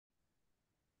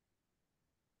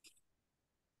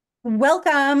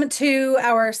Welcome to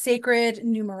our sacred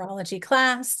numerology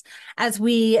class. As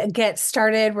we get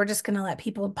started, we're just going to let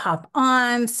people pop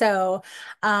on.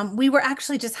 We were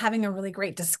actually just having a really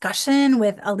great discussion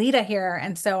with Alita here.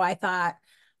 And so I thought,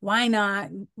 why not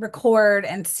record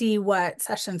and see what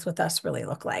sessions with us really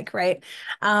look like, right?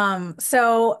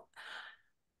 So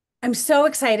I'm so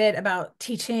excited about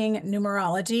teaching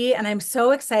numerology, and I'm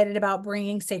so excited about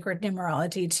bringing sacred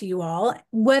numerology to you all,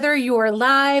 whether you're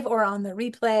live or on the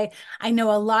replay. I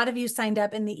know a lot of you signed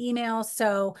up in the email,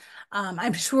 so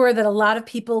I'm sure that a lot of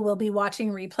people will be watching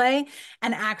replay.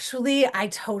 And actually, I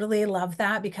totally love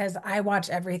that because I watch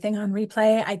everything on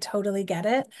replay. I totally get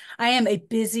it. I am a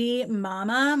busy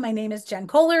mama. My name is Jen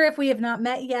Kohler, if we have not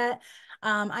met yet.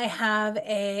 I have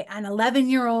an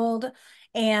 11-year-old,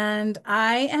 and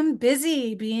I am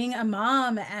busy being a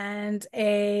mom and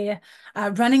a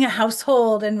running a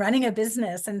household and running a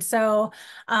business. And so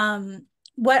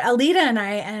what Alita and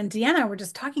I and Deanna were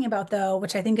just talking about, though,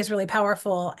 which I think is really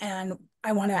powerful, and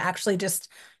I want to actually just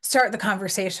start the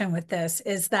conversation with this,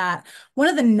 is that one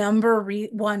of the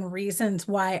one reasons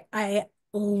why I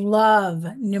love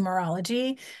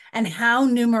numerology and how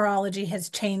numerology has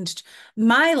changed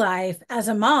my life as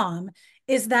a mom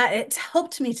is that it's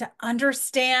helped me to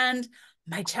understand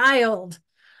my child.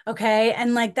 Okay.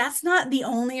 And like, that's not the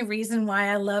only reason why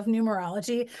I love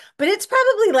numerology, but it's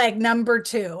probably like number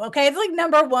two. Okay. It's like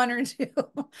number one or two.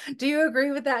 Do you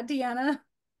agree with that, Deanna?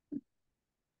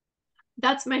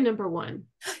 That's my number one.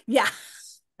 Yeah.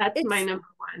 That's my It's, number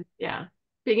one. Yeah.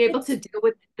 Being able to it's deal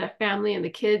with the family and the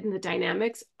kids and the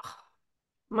dynamics,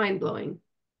 mind blowing.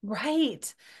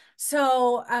 right.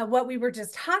 So, what we were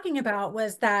just talking about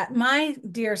was that my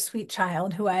dear sweet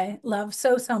child, who I love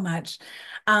so, so much,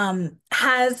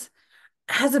 has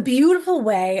a beautiful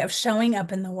way of showing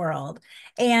up in the world.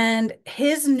 And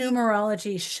his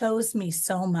numerology shows me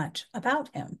so much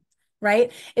about him,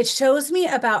 right? It shows me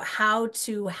about how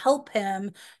to help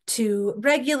him to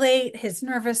regulate his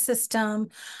nervous system.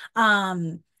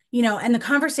 And the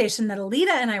conversation that Alita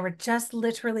and I were just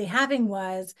literally having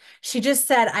was she just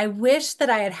said, I wish that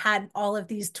I had had all of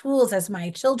these tools as my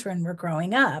children were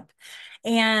growing up.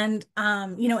 And,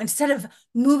 instead of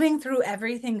moving through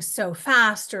everything so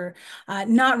fast or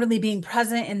not really being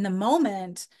present in the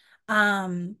moment,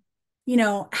 um,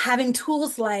 having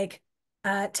tools like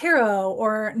tarot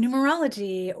or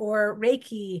numerology or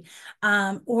Reiki,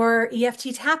 or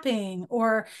EFT tapping,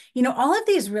 or, all of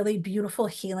these really beautiful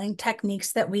healing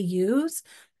techniques that we use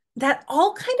that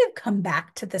all kind of come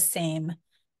back to the same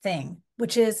thing,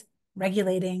 which is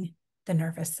regulating the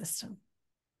nervous system.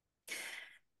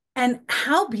 And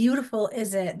how beautiful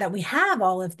is it that we have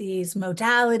all of these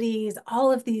modalities,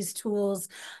 all of these tools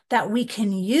that we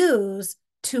can use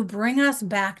to bring us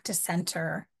back to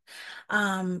center,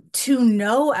 to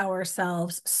know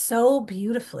ourselves so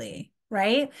beautifully,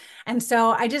 right? And so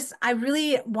I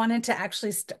really wanted to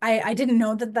actually, I didn't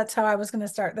know that that's how I was going to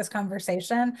start this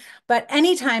conversation, but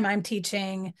anytime I'm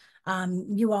teaching,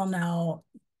 you all know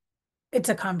it's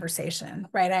a conversation,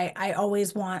 right? I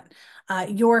always want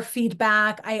your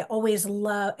feedback. I always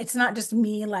love, it's not just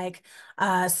me like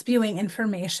spewing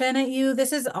information at you.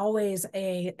 This is always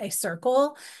a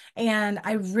circle. And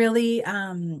I really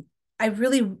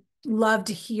love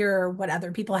to hear what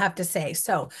other people have to say.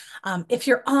 So if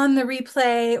you're on the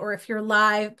replay or if you're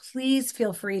live, please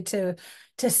feel free to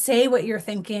say what you're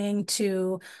thinking,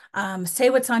 to say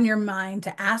what's on your mind,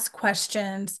 to ask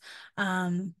questions.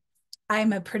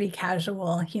 I'm a pretty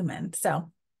casual human.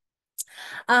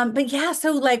 But yeah,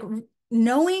 so like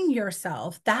knowing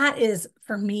yourself, that is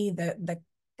for me the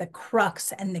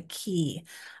crux and the key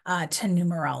to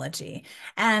numerology.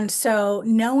 And so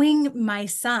knowing my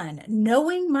son,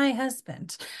 knowing my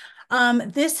husband,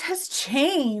 this has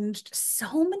changed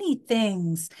so many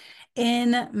things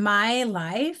in my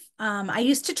life. I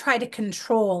used to try to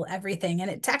control everything,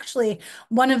 and it's actually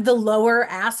one of the lower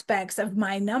aspects of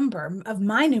my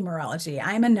numerology.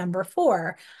 I'm a number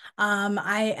four.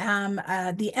 I am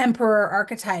the emperor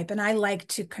archetype, and I like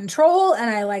to control and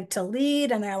I like to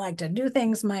lead and I like to do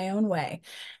things my own way.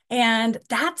 And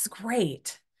that's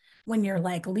great when you're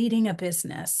like leading a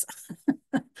business.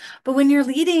 But when you're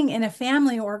leading in a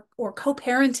family or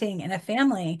co-parenting in a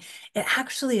family, it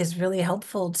actually is really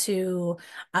helpful to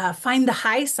find the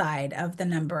high side of the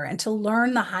number and to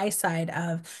learn the high side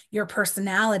of your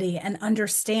personality and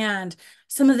understand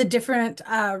some of the different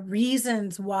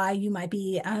reasons why you might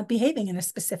be behaving in a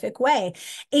specific way.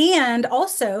 And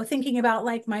also thinking about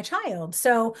like my child.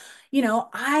 So,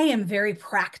 I am very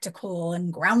practical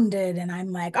and grounded, and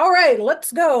I'm like, all right,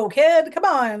 let's go, kid. Come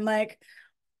on. Like,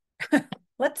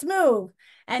 let's move.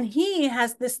 And he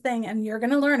has this thing, and you're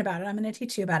going to learn about it. I'm going to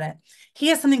teach you about it. He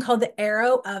has something called the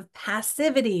arrow of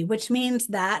passivity, which means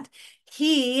that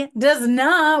he does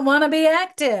not want to be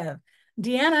active.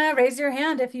 Deanna, raise your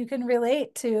hand if you can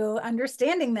relate to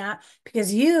understanding that,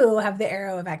 because you have the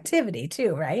arrow of activity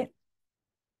too, right?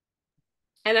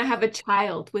 And I have a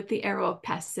child with the arrow of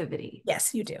passivity.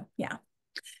 Yes, you do. Yeah.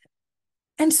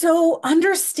 And so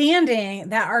understanding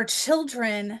that our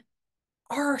children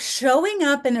are showing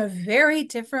up in a very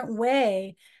different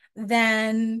way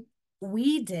than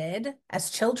we did as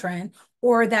children,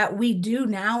 or that we do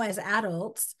now as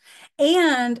adults.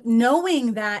 And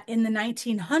knowing that in the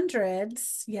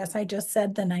 1900s, yes, I just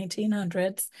said the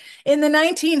 1900s, in the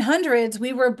 1900s,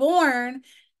 we were born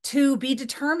to be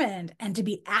determined and to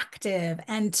be active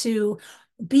and to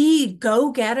be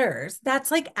go-getters.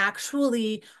 That's like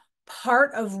actually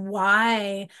part of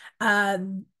why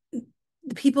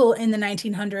the people in the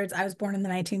 1900s, I was born in the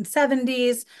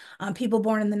 1970s, people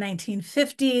born in the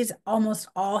 1950s, almost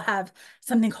all have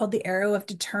something called the arrow of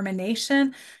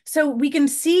determination. So we can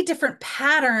see different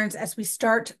patterns as we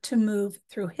start to move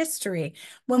through history.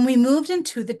 When we moved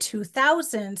into the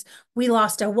 2000s, we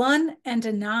lost a 1 and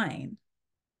a 9.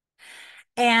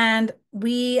 And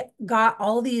we got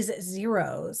all these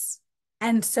zeros.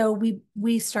 And so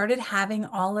we started having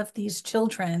all of these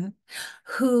children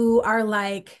who are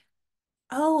like,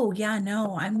 oh, yeah,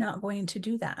 no, I'm not going to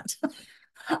do that.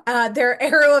 Their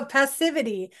arrow of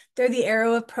passivity. They're the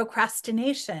arrow of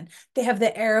procrastination. They have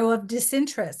the arrow of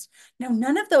disinterest. Now,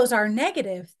 none of those are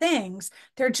negative things.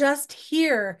 They're just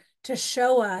here to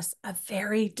show us a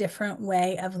very different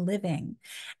way of living.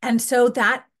 And so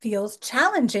that feels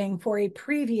challenging for a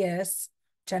previous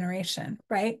generation,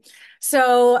 right?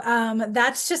 So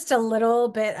that's just a little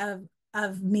bit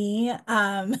of me.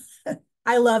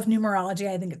 I love numerology.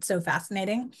 I think it's so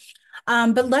fascinating.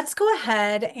 But let's go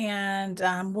ahead and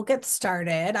we'll get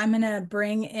started. I'm going to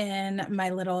bring in my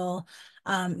little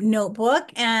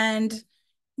notebook, and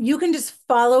you can just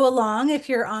follow along if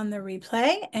you're on the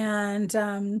replay. And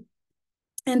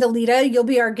Alita, you'll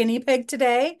be our guinea pig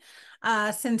today,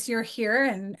 since you're here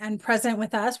and present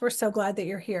with us. We're so glad that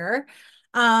you're here.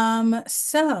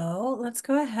 So let's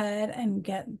go ahead and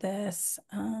get this.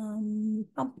 Bum,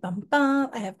 bum, bum.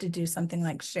 I have to do something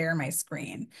like share my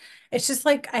screen. It's just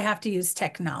like I have to use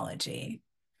technology.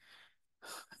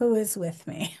 Who is with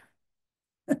me?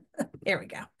 Here we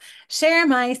go. Share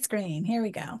my screen. Here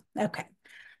we go. Okay.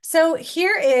 So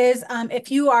here is,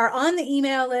 if you are on the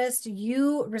email list,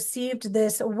 you received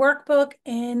this workbook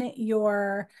in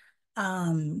your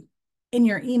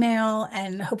email,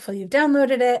 and hopefully you've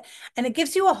downloaded it, and it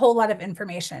gives you a whole lot of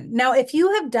information. Now, if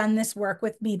you have done this work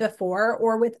with me before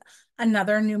or with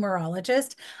another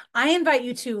numerologist, I invite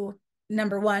you to,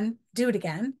 number one, do it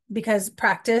again, because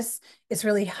practice is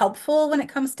really helpful when it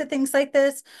comes to things like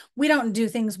this. We don't do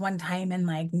things one time and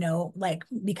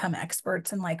become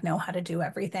experts and know how to do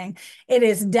everything. It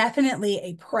is definitely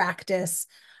a practice,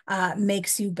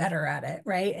 makes you better at it,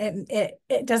 right?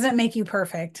 It doesn't make you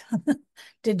perfect.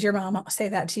 Did your mom say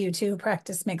that to you too?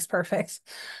 Practice makes perfect.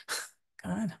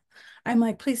 God, I'm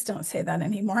like, please don't say that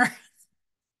anymore.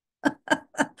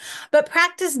 But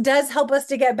practice does help us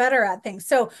to get better at things.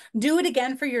 So do it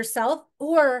again for yourself,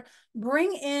 or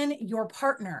bring in your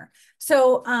partner.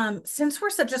 So since we're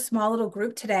such a small little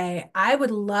group today, I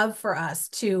would love for us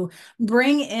to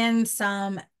bring in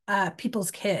some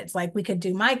people's kids. Like we could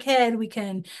do my kid, we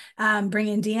can bring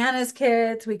in Deanna's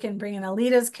kids, we can bring in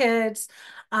Alita's kids.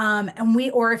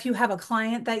 Or if you have a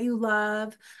client that you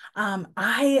love,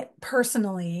 I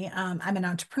personally, I'm an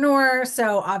entrepreneur,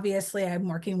 so obviously I'm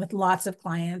working with lots of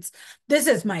clients. This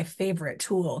is my favorite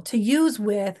tool to use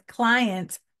with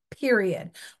clients,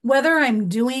 period. Whether I'm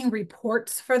doing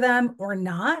reports for them or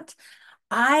not,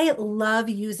 I love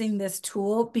using this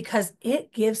tool because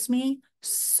it gives me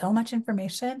so much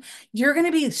information. You're going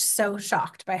to be so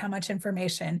shocked by how much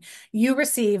information you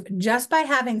receive just by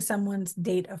having someone's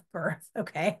date of birth.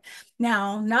 Okay.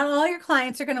 Now, not all your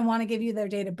clients are going to want to give you their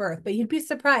date of birth, but you'd be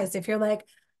surprised if you're like,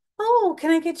 oh, can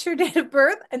I get your date of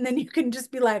birth? And then you can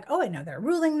just be like, oh, I know their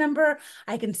ruling number.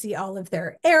 I can see all of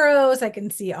their arrows. I can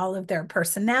see all of their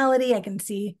personality. I can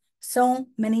see so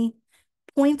many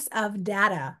points of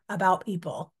data about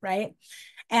people, right?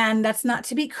 And that's not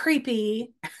to be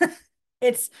creepy.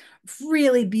 It's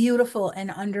really beautiful and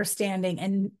understanding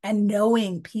and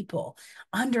knowing people,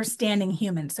 understanding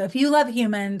humans. So if you love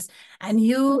humans and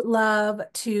you love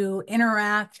to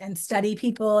interact and study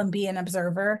people and be an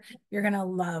observer, you're going to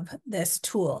love this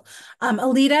tool.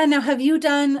 Alita, now have you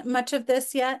done much of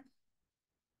this yet?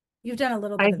 You've done a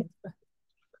little bit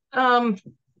I of um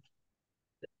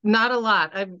Not a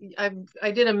lot.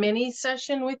 I did a mini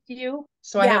session with you,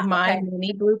 so I Yeah, have my okay.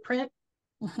 mini blueprint.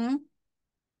 Hmm.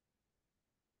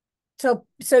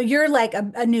 So you're like a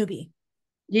newbie.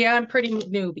 Yeah, I'm pretty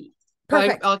newbie.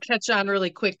 Perfect. I'll catch on really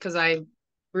quick because I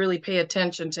really pay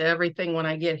attention to everything when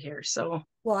I get here. So,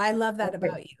 Well, I love that okay.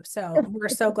 about you. So we're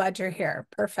so glad you're here.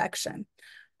 Perfection.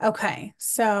 Okay.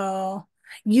 So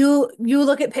you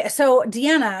look at so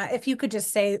Deanna, if you could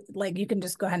just say like you can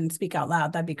just go ahead and speak out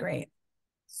loud, that'd be great.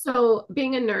 So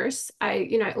being a nurse, I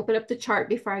open up the chart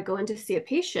before I go in to see a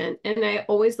patient, and I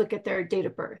always look at their date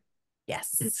of birth.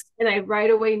 Yes. And I right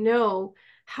away know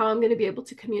how I'm going to be able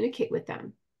to communicate with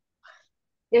them.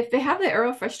 If they have the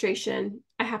arrow frustration,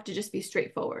 I have to just be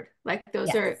straightforward. Like those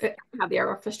Yes. are have the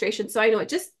arrow frustration. So I know it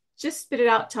just spit it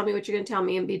out, tell me what you're going to tell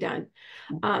me and be done.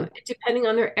 Depending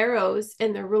on their arrows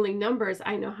and their ruling numbers,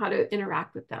 I know how to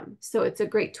interact with them. So it's a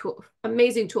great tool,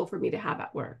 amazing tool for me to have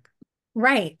at work.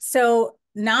 Right. So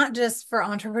not just for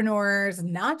entrepreneurs,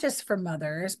 not just for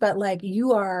mothers, but like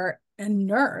you are a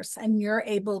nurse and you're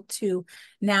able to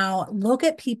now look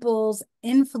at people's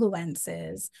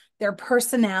influences, their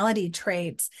personality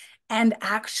traits, and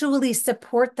actually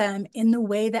support them in the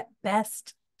way that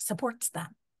best supports them.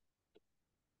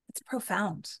 It's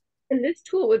profound. And this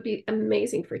tool would be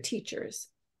amazing for teachers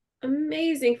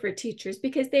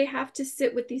because they have to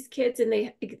sit with these kids and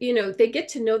they get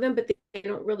to know them, but they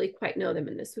don't really quite know them.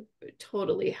 And this would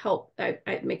totally help. I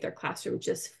make their classroom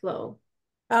just flow.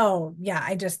 Oh, yeah.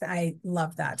 I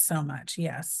love that so much.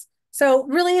 Yes. So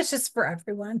really, it's just for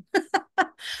everyone.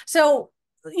 So,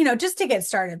 just to get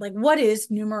started, like what is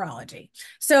numerology?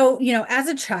 So, as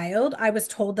a child, I was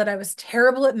told that I was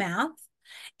terrible at math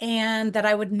and that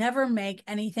I would never make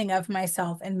anything of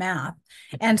myself in math.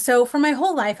 And so for my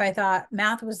whole life, I thought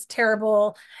math was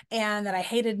terrible and that I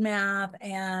hated math.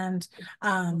 And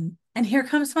here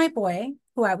comes my boy,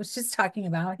 who I was just talking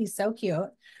about. He's so cute.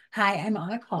 Hi, I'm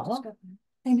on a call.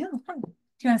 I know. Hi. Do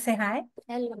you want to say hi?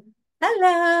 Hello.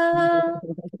 Hello.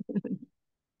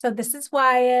 So this is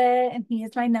Wyatt, and he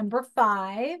is my number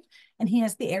 5, and he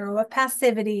has the arrow of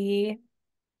passivity,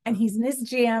 and he's in his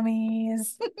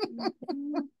jammies.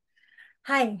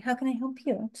 Hi, how can I help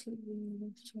you?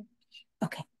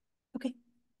 Okay. Okay.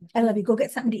 I love you. Go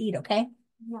get something to eat, okay?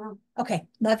 Yeah. Okay.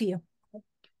 Love you.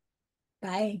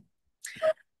 Bye.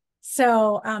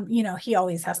 So, he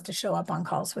always has to show up on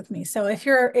calls with me. So if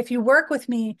you work with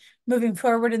me moving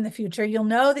forward in the future, you'll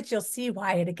know that you'll see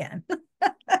Wyatt again.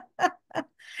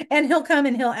 And he'll come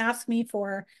and he'll ask me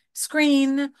for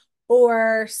screen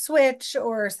or switch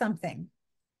or something.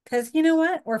 Because you know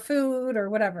what? Or food or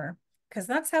whatever. Because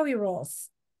that's how he rolls.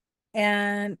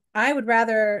 And I would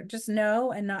rather just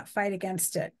know and not fight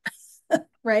against it.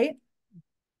 Right?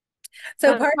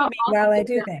 So That's pardon how me all while the I kids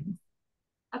do now, things.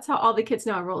 that's how all the kids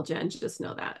now roll, Jen. Just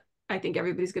know that. I think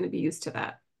everybody's going to be used to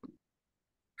that.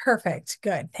 Perfect.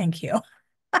 Good. Thank you.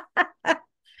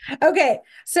 Okay,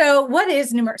 so what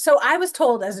is So I was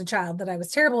told as a child that I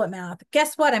was terrible at math.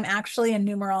 Guess what? I'm actually a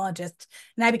numerologist,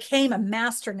 and I became a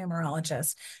master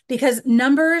numerologist because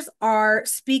numbers are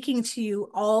speaking to you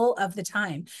all of the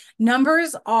time.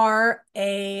 Numbers are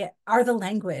the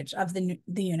language of the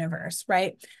universe,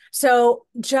 right? So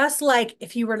just like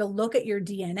if you were to look at your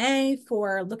DNA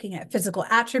for looking at physical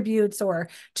attributes or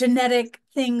genetic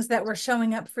things that were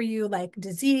showing up for you, like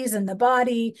disease in the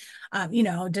body,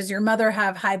 does your mother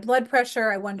have high blood pressure?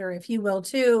 I wonder if you will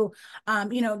too.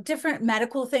 Different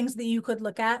medical things that you could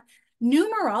look at.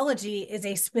 Numerology is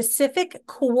a specific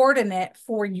coordinate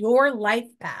for your life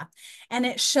path, and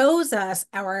it shows us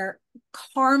our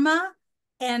karma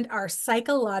and our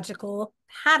psychological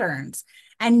patterns.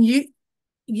 And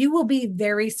you will be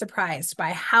very surprised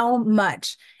by how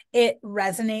much it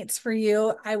resonates for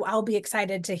you. I'll be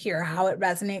excited to hear how it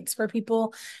resonates for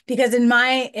people because in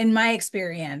my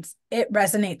experience, it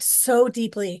resonates so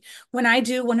deeply when I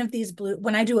do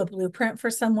when I do a blueprint for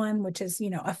someone, which is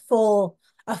a full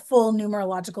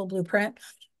numerological blueprint,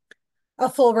 a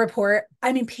full report.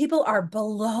 I mean, people are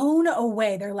blown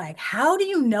away. They're like, how do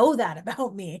you know that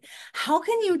about me? How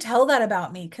can you tell that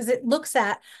about me? Because it looks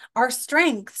at our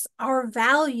strengths, our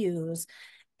values,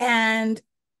 and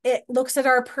it looks at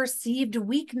our perceived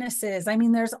weaknesses. I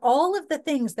mean, there's all of the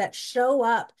things that show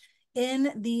up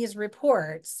in these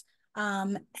reports.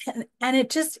 And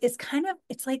it just is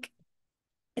it's like,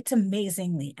 it's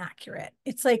amazingly accurate.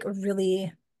 It's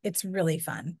really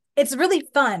fun. It's really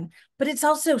fun, but it's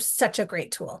also such a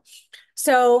great tool.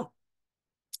 So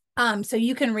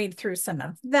you can read through some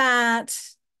of that.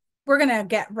 We're going to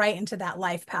get right into that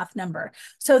life path number.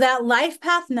 So that life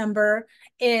path number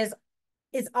is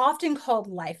is often called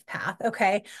life path.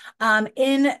 Okay.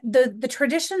 In the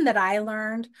tradition that I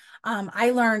learned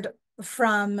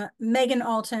from Megan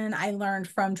Alton, I learned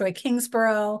from Joy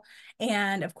Kingsborough,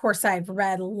 and of course, I've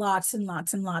read lots and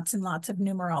lots and lots and lots of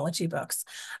numerology books.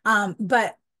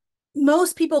 But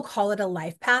most people call it a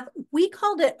life path. We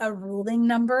called it a ruling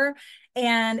number,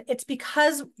 and it's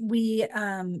because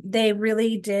they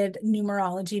really did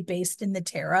numerology based in the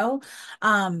tarot.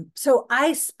 So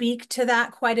I speak to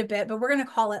that quite a bit, but we're going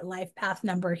to call it life path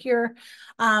number here.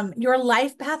 Your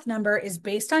life path number is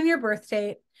based on your birth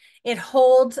date. It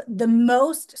holds the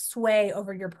most sway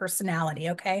over your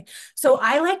personality. Okay, so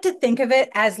I like to think of it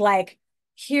as like,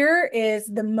 here is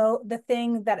the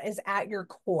thing that is at your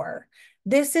core.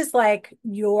 This is like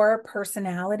your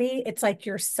personality. It's like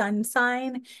your sun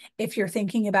sign. If you're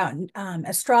thinking about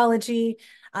astrology,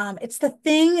 it's the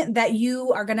thing that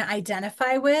you are going to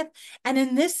identify with. And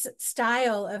in this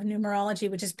style of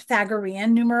numerology, which is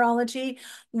Pythagorean numerology,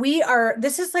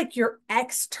 this is like your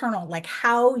external, like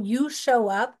how you show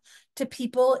up to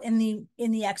people in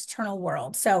the external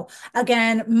world. So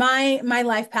again, my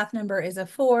life path number is a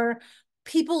 4.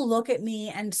 People look at me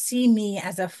and see me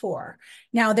as a 4.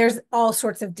 Now, there's all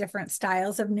sorts of different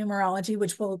styles of numerology,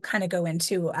 which we'll kind of go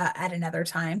into at another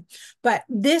time. But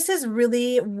this is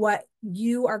really what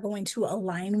you are going to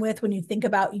align with when you think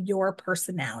about your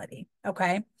personality.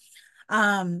 Okay.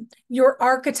 Your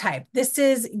archetype, this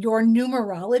is your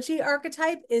numerology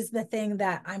archetype, is the thing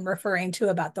that I'm referring to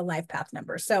about the life path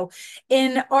number. So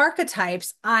in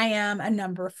archetypes, I am a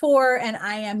number 4 and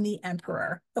I am the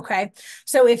emperor. Okay.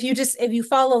 So if you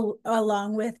follow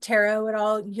along with tarot at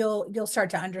all, you'll start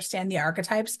to understand the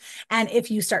archetypes. And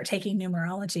if you start taking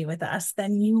numerology with us,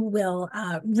 then you will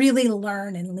really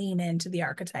learn and lean into the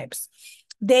archetypes.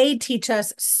 They teach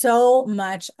us so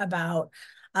much about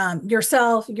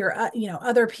yourself, your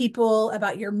other people,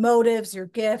 about your motives, your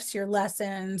gifts, your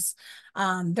lessons.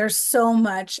 There's so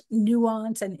much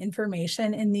nuance and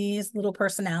information in these little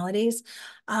personalities.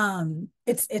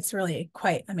 It's really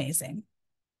quite amazing.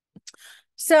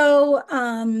 So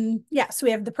so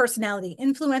we have the personality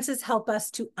influences help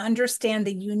us to understand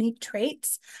the unique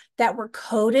traits that were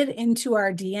coded into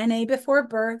our DNA before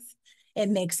birth. It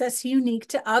makes us unique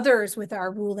to others with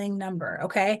our ruling number.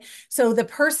 Okay. So the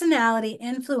personality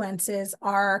influences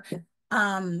are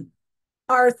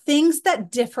things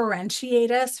that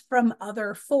differentiate us from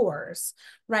other 4s,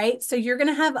 right? So you're going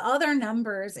to have other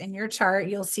numbers in your chart.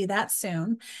 You'll see that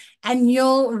soon. And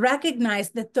you'll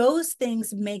recognize that those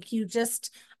things make you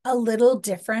just a little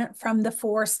different from the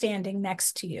 4 standing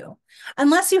next to you,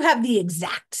 unless you have the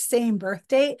exact same birth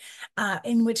date,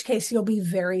 in which case you'll be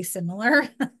very similar.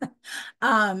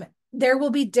 There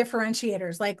will be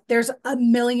differentiators. Like there's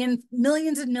millions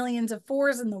and millions of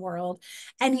 4s in the world.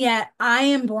 And yet I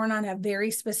am born on a very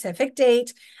specific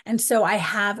date. And so I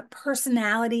have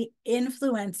personality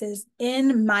influences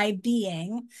in my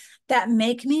being that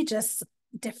make me just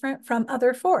different from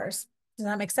other 4s. Does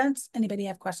that make sense? Anybody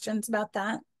have questions about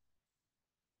that?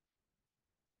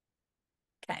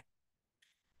 Okay.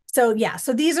 So yeah,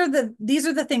 so these are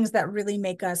the things that really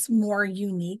make us more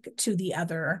unique to the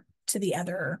others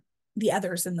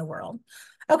in the world.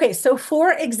 Okay, so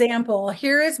for example,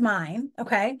 here is mine.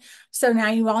 Okay, so now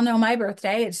you all know my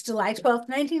birthday. It's July 12th,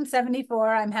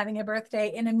 1974. I'm having a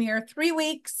birthday in a mere 3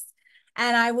 weeks,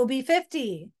 and I will be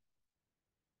 50.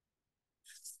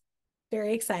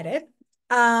 Very excited.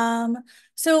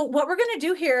 So what we're going to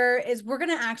do here is we're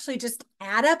going to actually just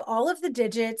add up all of the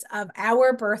digits of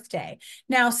our birthday.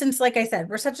 Now, since, like I said,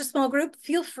 we're such a small group,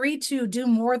 feel free to do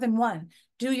more than one.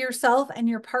 Do yourself and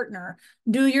your partner.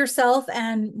 Do yourself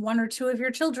and 1 or 2 of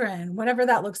your children, whatever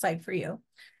that looks like for you.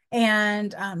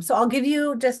 And so I'll give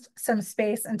you just some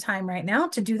space and time right now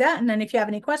to do that. And then if you have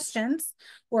any questions,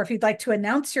 or if you'd like to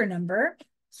announce your number,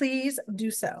 please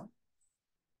do so.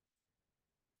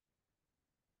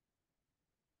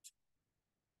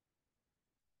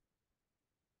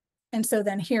 And so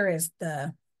then here is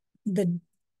the in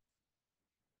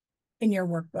your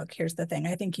workbook, here's the thing.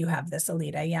 I think you have this,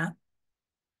 Alita. Yeah.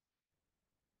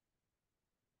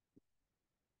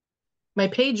 My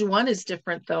page 1 is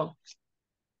different though.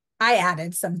 I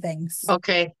added some things.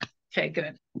 Okay. Okay,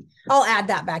 good. I'll add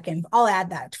that back in. I'll add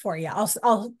that for you.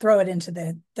 I'll throw it into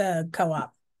the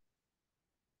co-op.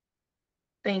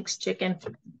 Thanks, chicken.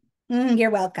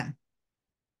 You're welcome.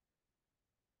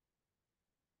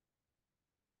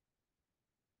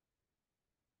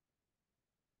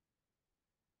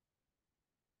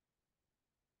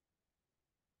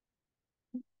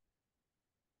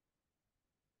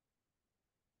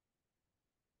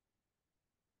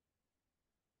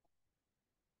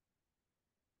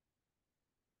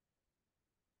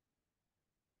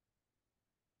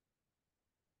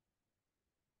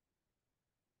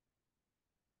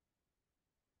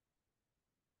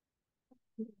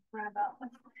 Grab out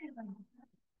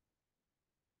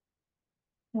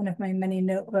one of my many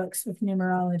notebooks with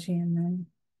numerology in them.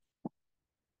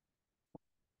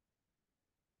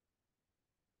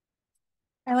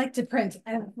 I like to print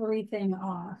everything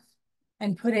off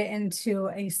and put it into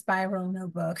a spiral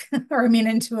notebook, or I mean,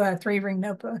 into a 3-ring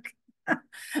notebook.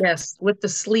 Yes, with the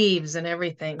sleeves and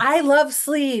everything. I love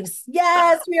sleeves.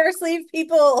 Yes, we are sleeve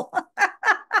people.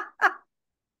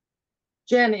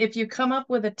 Jen, if you come up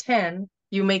with a 10,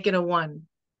 you make it a 1.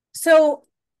 So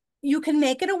you can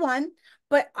make it a 1,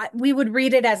 but we would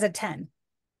read it as a 10.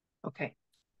 Okay.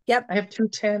 Yep. I have 2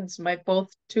 10s. My both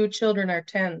 2 children are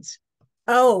 10s.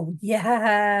 Oh,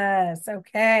 yes.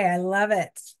 Okay. I love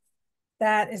it.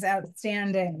 That is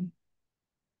outstanding.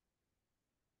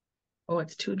 Oh,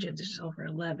 it's 2 digits over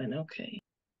 11. Okay.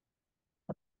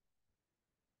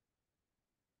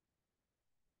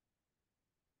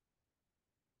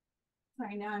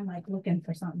 Sorry, now I'm like looking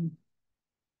for something.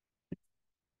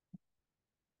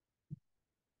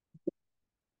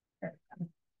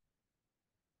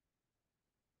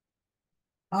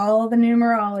 All the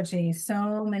numerology,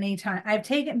 so many times. I've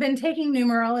been taking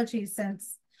numerology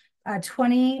since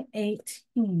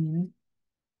 2018.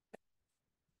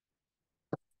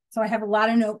 So I have a lot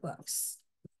of notebooks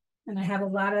and I have a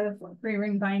lot of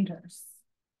 3-ring binders.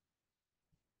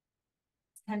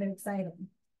 It's kind of exciting.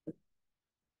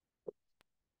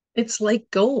 It's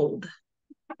like gold.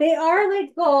 They are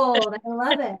like gold. I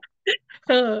love it.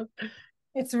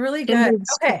 It's really good.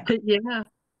 Okay. Yeah.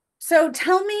 So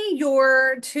tell me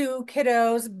your 2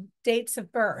 kiddos' dates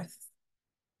of birth.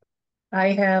 I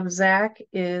have Zach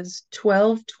is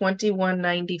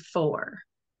 12/21/94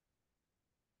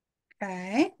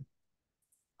 Okay.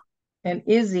 and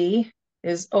Izzy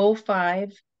is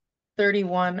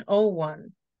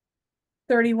 05/31/01.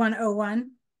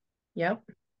 3101. Yep.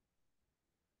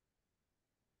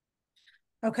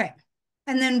 Okay.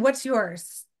 And then what's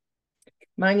yours?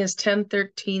 Mine is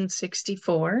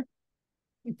 10/13/64.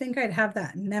 You'd think I'd have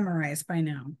that memorized by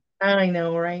now. I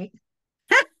know, right?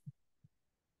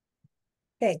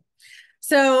 Okay.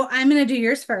 So I'm going to do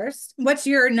yours first. What's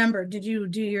your number? Did you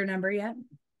do your number yet?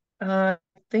 I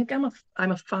think I'm a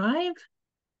 5.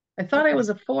 I thought I Okay. was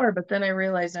a 4, but then I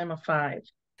realized I'm a 5,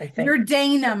 I Your think.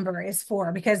 day number is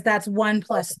 4 because that's 1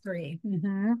 plus 3.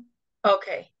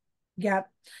 Okay. Yep.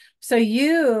 So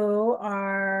you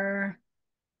are,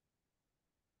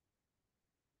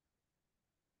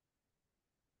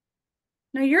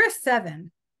 no, you're a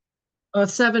 7. A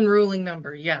 7 ruling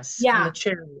number, yes, and the Yeah.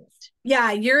 chariot.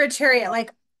 Yeah, you're a chariot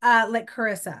like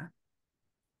Carissa.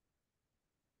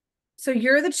 So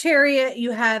you're the chariot.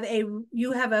 You have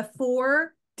a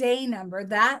 4-day number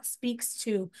that speaks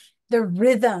to the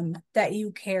rhythm that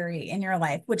you carry in your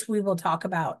life, which we will talk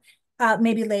about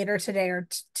maybe later today or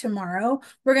tomorrow.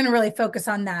 We're going to really focus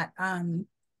on that on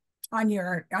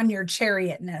your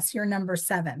chariotness, your number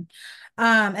 7.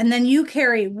 And then you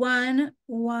carry 1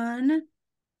 1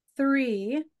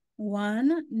 3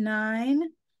 1 9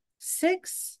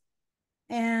 6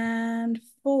 and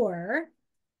 4.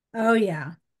 Oh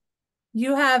yeah.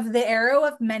 You have the arrow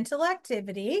of mental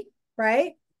activity,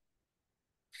 right?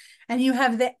 And you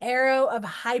have the arrow of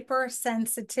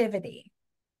hypersensitivity.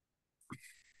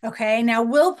 Okay, now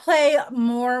we'll play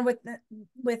more with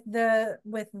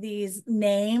these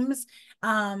names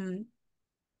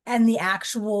and the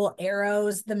actual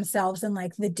arrows themselves and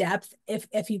like the depth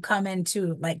if you come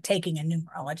into like taking a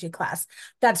numerology class.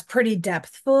 That's pretty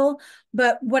depthful.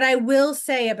 But what I will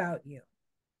say about you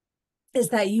is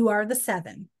that you are the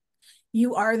 7.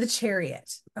 You are the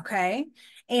chariot. Okay.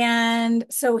 And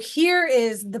so here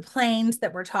is the planes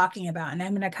that we're talking about. And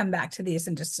I'm going to come back to these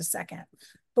in just a second.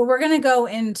 But we're going to go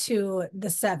into the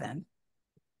 7.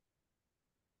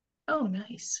 Oh,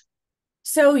 nice.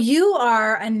 So you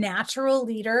are a natural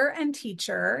leader and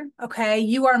teacher. Okay.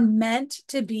 You are meant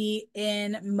to be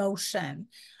in motion.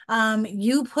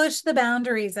 You push the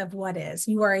boundaries of what is.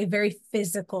 You are a very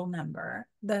physical number.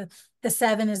 The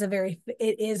 7 is it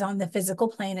is on the physical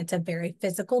plane. It's a very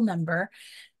physical number.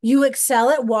 You excel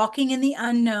at walking in the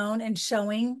unknown and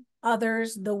showing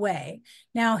others the way.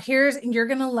 Now, you're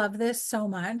going to love this so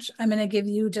much. I'm going to give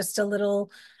you just a little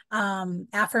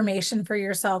affirmation for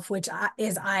yourself, which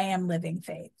is I am living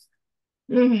faith.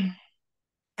 Mm.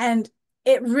 And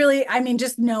it really, I mean,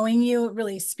 just knowing you, it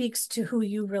really speaks to who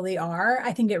you really are.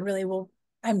 I think it really will,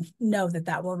 I know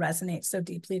that will resonate so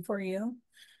deeply for you.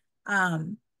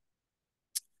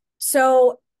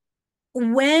 So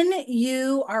when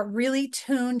you are really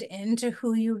tuned into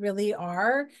who you really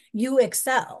are, you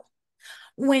excel.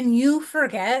 When you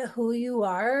forget who you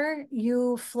are,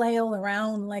 you flail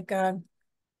around like a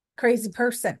crazy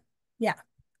person. Yeah.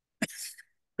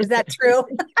 Is that true?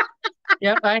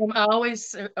 Yep, I am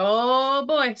always, oh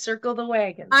boy, circle the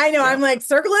wagons. I know. I'm Yep. like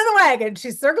circling the wagon.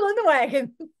 She's circling the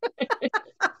wagon.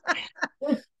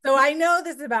 So I know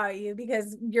this about you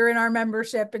because you're in our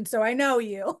membership, and so I know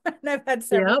you, and I've had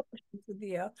several Yep. with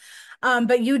you.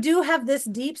 But you do have this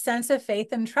deep sense of faith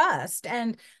and trust,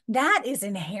 and that is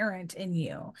inherent in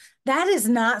you. That is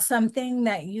not something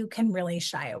that you can really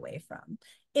shy away from.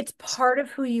 It's part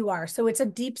of who you are. So it's a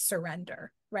deep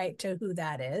surrender, right, to who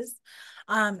that is.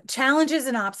 Challenges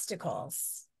and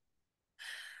obstacles,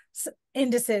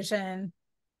 indecision,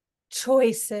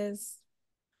 choices,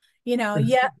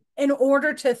 yeah, in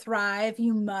order to thrive,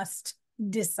 you must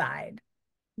decide,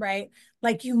 right?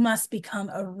 Like you must become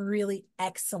a really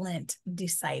excellent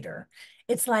decider.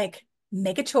 It's like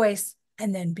make a choice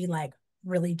and then be like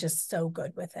really just so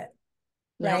good with it,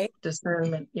 Yep. right?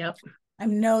 Discernment. Yep. I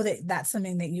know that that's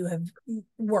something that you have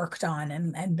worked on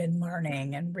and been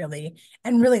learning and really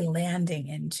landing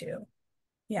into.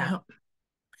 Yeah.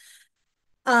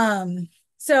 Yep.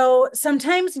 So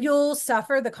sometimes you'll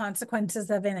suffer the consequences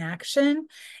of inaction,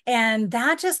 and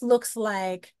that just looks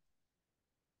like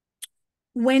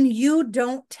when you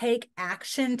don't take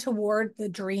action toward the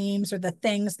dreams or the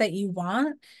things that you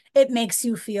want, it makes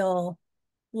you feel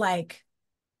like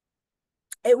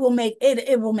it will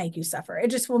make you suffer. It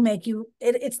just will make you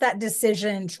it's that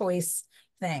decision choice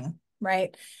thing,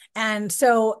 right? And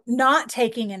so not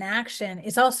taking an action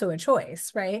is also a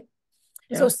choice, right?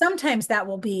 So Yep. sometimes that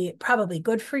will be probably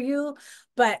good for you,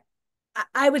 but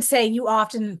I would say you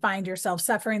often find yourself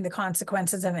suffering the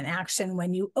consequences of an action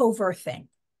when you overthink.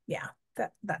 Yeah,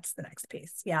 that's the next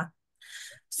piece. Yeah.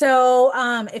 So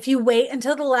if you wait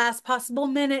until the last possible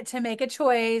minute to make a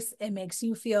choice, it makes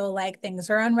you feel like things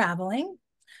are unraveling.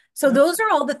 So Yep. those are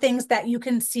all the things that you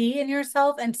can see in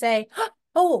yourself and say,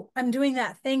 oh, I'm doing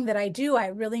that thing that I do. I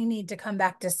really need to come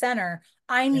back to center.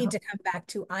 I need Yep. to come back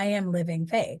to I am living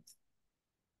faith.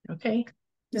 Okay.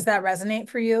 Does that resonate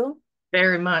for you?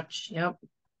 Very much. Yep.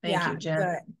 Thank Yeah, you, Jen.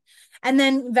 good. And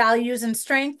then values and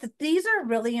strength, these are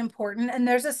really important. And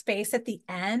there's a space at the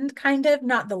end, kind of,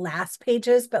 not the last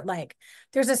pages, but like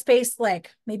there's a space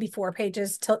like maybe 4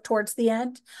 pages towards the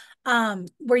end,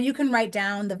 where you can write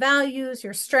down the values,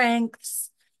 your strengths,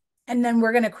 and then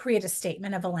we're going to create a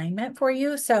statement of alignment for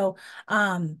you. So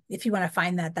if you want to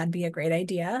find that, that'd be a great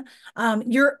idea.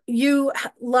 You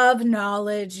love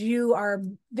knowledge. You are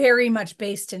very much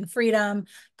based in freedom,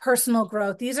 personal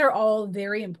growth. These are all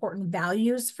very important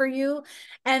values for you.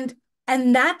 And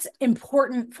that's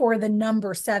important for the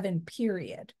number 7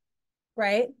 period,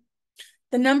 right?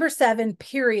 The number 7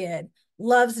 period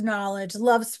loves knowledge,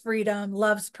 loves freedom,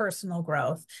 loves personal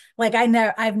growth. Like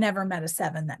I've never met a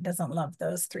 7 that doesn't love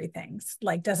those 3 things,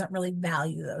 like doesn't really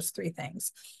value those 3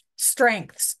 things.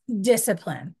 Strengths,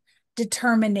 discipline,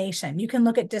 determination. You can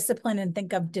look at discipline and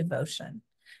think of devotion.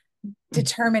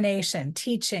 Determination,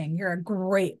 teaching. You're a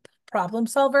great problem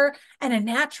solver and a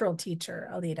natural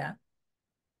teacher, Alita.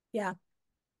 Yeah.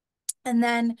 And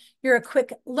then you're a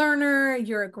quick learner,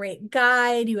 you're a great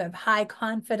guide, you have high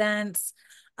confidence,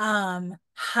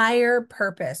 higher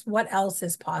purpose. What else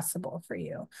is possible for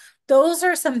you? Those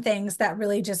are some things that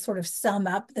really just sort of sum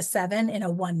up the 7 in a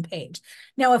 1 page.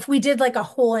 Now, if we did like a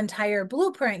whole entire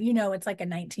blueprint, it's like a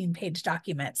 19-page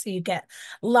document. So you get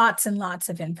lots and lots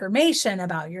of information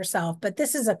about yourself, but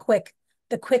this is the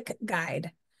quick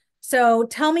guide. So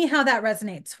tell me how that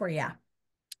resonates for you.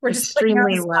 We're just putting you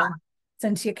on the Extremely spot well.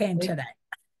 since you came today.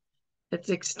 It's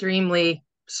extremely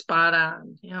spot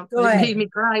on. Yeah. It made Good. me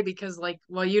cry because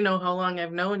well, you know how long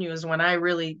I've known you is when I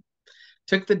really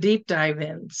took the deep dive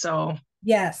in. So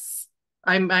Yes.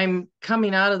 I'm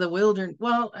coming out of the wilderness.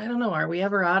 Well, I don't know. Are we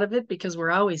ever out of it? Because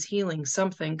we're always healing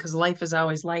something because life is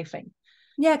always lifing.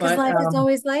 Yeah, because But life is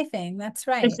always lifing. That's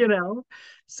right. you know,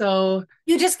 so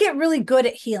You just get really good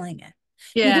at healing it.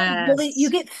 You yes,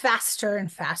 get faster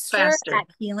and faster faster. at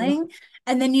healing,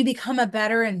 and then you become a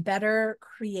better and better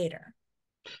creator.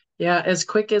 Yeah, as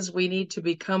quick as we need to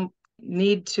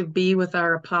be with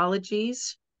our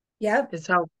apologies Yep.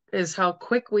 is how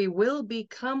quick we will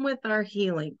become with our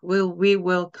healing. We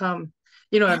will come.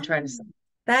 You know what Yeah. I'm trying to say.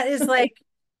 That is like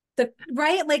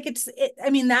right? Like I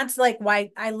mean, that's like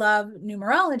why I love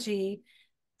numerology.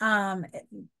 Um,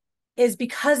 is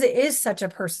because it is such a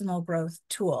personal growth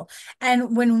tool.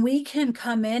 And when we can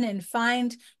come in and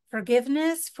find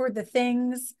forgiveness for the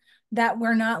things that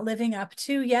we're not living up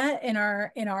to yet in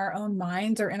our own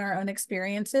minds or in our own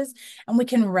experiences, and we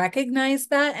can recognize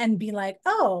that and be like,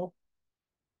 oh,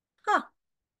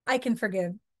 I can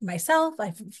forgive myself.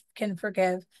 Can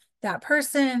forgive that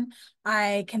person.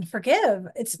 I can forgive.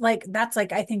 It's like, that's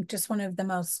like, I think just one of the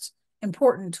most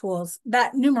important tools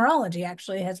that numerology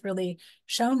actually has really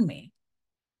shown me.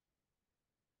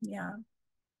 Yeah.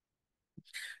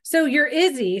 So your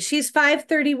Izzy, she's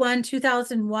 531,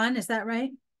 2001. Is that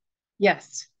right?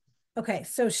 Yes. Okay,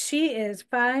 so she is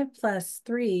 5 plus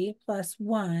 3 plus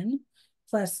 1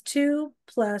 plus 2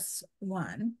 plus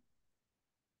 1.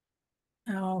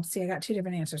 Oh, see, I got two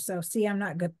different answers. So see, I'm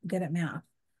not good at math.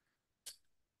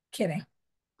 Kidding.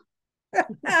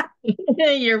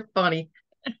 You're funny.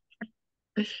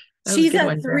 That was a She's good a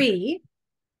one, Jen. 3.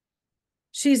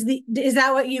 Is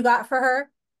that what you got for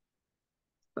her?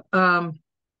 Um,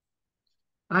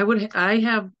 I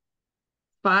have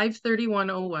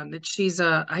 53101 that she's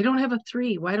I don't have a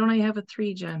 3. Why don't I have a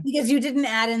 3, Jen? Because you didn't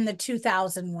add in the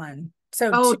 2001.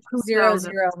 So Oh,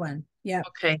 2000. 2001. Yep.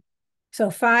 Okay. So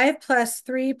 5 plus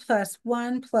 3 plus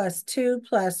 1 plus 2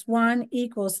 plus 1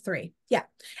 equals 3. Yeah.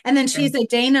 And then Okay. she's a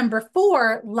day number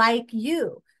 4, like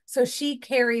you. So she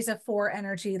carries a 4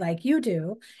 energy like you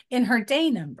do in her day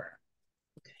number.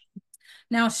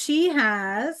 Now she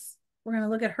has, we're going to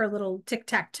look at her little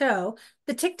tic-tac-toe.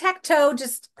 The tic-tac-toe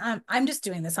just, I'm just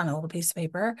doing this on a little piece of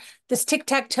paper. This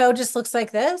tic-tac-toe just looks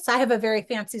like this. I have a very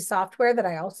fancy software that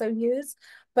I also use,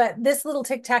 but this little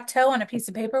tic-tac-toe on a piece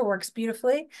of paper works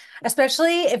beautifully,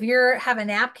 especially if you have a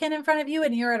napkin in front of you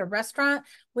and you're at a restaurant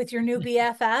with your new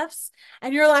BFFs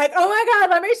and you're like, oh my God,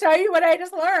 let me show you what I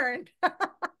just learned.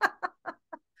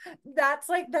 That's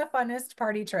like the funnest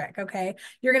party trick. Okay.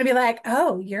 You're going to be like,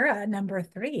 oh, you're a number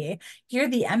 3. You're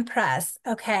the Empress.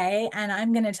 Okay. And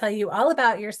I'm going to tell you all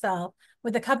about yourself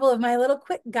with a couple of my little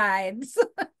quick guides.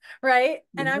 Right.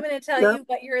 And I'm going to tell Yep. you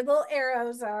what your little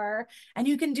arrows are. And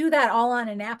you can do that all on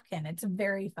a napkin. It's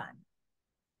very fun.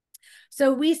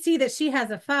 So we see that she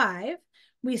has a 5.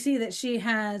 We see that she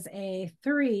has a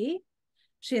 3.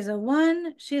 She has a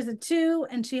 1. She has a 2.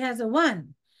 And she has a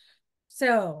 1.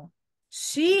 So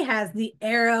she has the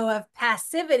arrow of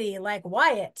passivity like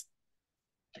Wyatt.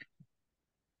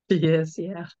 Yes,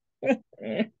 yeah.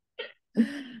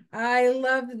 I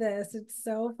love this. It's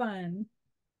so fun.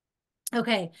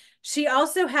 Okay. She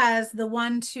also has the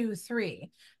 1, 2,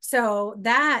 3. So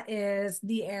that is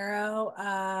the arrow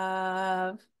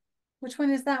of, which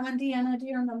one is that one, Deanna? Do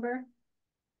you remember?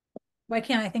 Why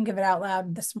can't I think of it out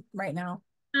loud this right now?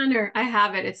 Planner. I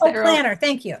have it. It's Oh, the arrow. planner.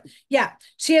 Thank you. Yeah.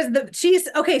 She's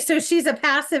okay. So she's a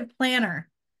passive planner.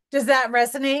 Does that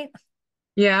resonate?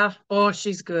 Yeah. Oh,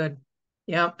 she's good.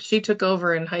 Yep. She took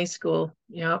over in high school.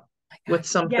 Yep. Oh my God. With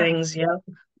some Yeah. things. Yep.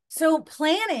 So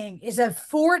planning is a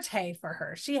forte for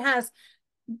her. She has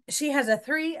a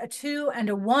 3, a 2, and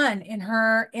a 1 in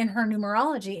her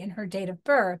numerology in her date of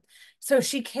birth. So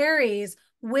she carries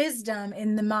wisdom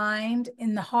in the mind,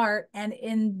 in the heart, and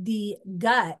in the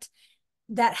gut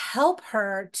that help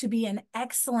her to be an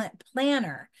excellent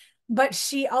planner. But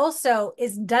she also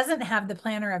doesn't have the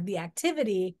planner of the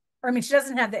activity, or I mean, she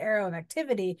doesn't have the arrow of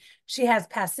activity. She has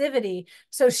passivity.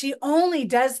 So she only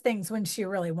does things when she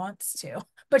really wants to,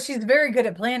 but she's very good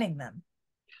at planning them.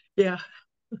 Yeah.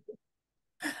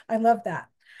 I love that.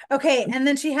 Okay, and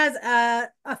then she has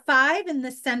a 5 in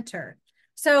the center.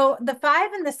 So the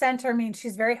 5 in the center means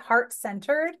she's very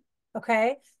heart-centered.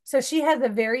 Okay, so she has a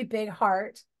very big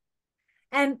heart.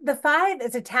 And the 5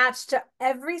 is attached to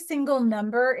every single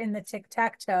number in the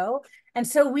tic-tac-toe. And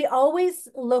so we always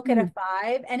look at a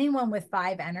 5. Anyone with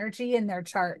 5 energy in their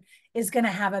chart is going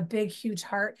to have a big, huge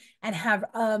heart and have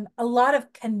a lot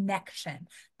of connection.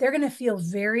 They're going to feel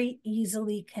very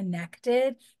easily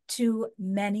connected to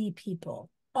many people.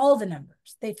 All the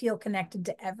numbers, they feel connected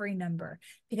to every number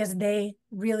because they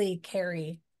really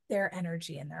carry their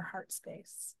energy in their heart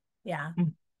space. Yeah.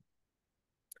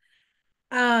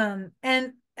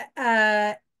 And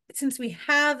since we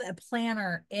have a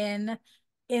planner in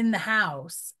the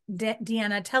house,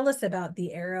 Deanna, tell us about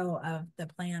the arrow of the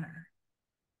planner.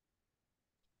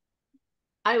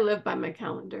 I live by my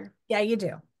calendar. Yeah, you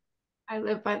do. I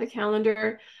live by the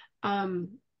calendar.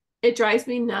 It drives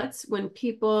me nuts when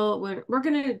we're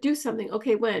going to do something.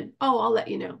 Okay, when? Oh, I'll let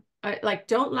you know. Like,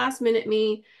 don't last minute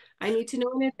me. I need to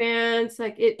know in advance.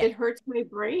 Like it hurts my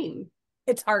brain.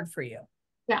 It's hard for you.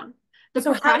 Yeah.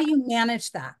 So how do you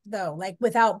manage that though? Like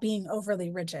without being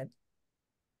overly rigid?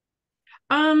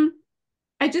 Well,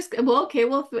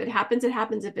 if it happens, it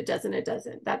happens. If it doesn't, it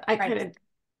doesn't. That I Right. kind of,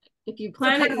 if you So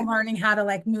plan kind it, of learning how to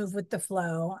like move with the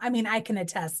flow. I mean, I can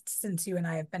attest since you and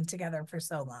I have been together for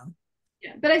so long.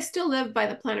 yeah, but I still live by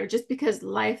the planner just because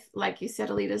life, like you said,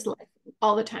 Alita's life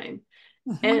all the time.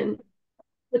 Mhm. And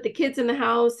with the kids in the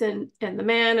house and the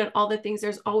man and all the things,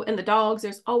 and the dogs,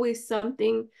 there's always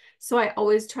something. So I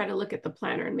always try to look at the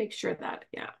planner and make sure that,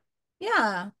 yeah.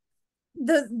 Yeah.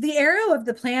 the arrow of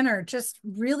the planner just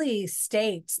really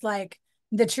states like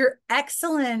that you're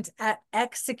excellent at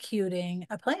executing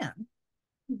a plan.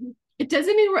 It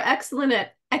doesn't mean we're excellent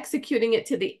at executing it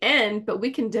to the end, but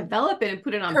we can develop it and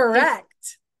put it on paper.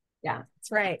 Correct. Yeah.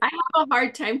 That's right. I have a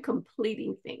hard time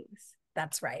completing things.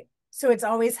 That's right. So it's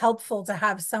always helpful to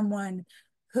have someone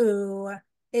who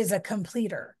is a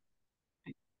completer,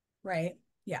 right?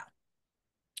 Yeah.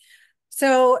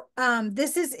 So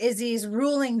this is Izzy's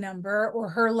ruling number or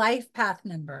her life path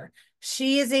number.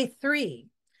 She is a 3.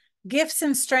 Gifts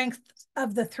and strength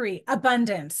of the 3,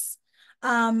 abundance.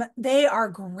 They are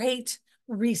great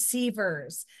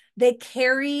receivers. They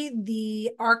carry the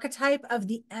archetype of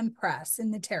the Empress in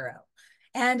the tarot.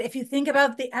 And if you think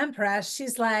about the Empress,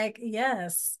 she's like,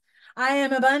 yes, I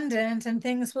am abundant and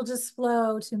things will just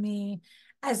flow to me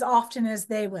as often as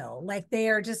they will. Like they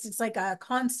are just, it's like a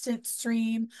constant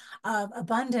stream of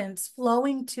abundance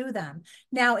flowing to them.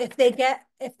 Now, if they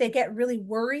get really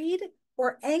worried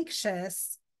or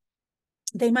anxious,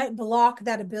 they might block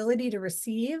that ability to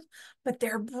receive, but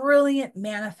they're brilliant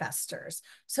manifestors.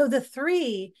 So the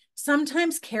 3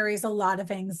 sometimes carries a lot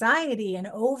of anxiety and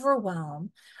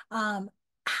overwhelm.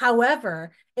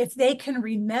 However, if they can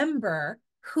remember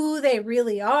who they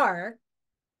really are,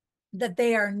 that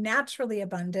they are naturally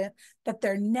abundant, that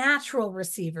they're natural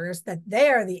receivers, that they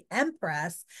are the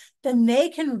Empress, then they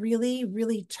can really,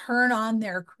 really turn on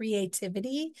their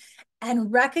creativity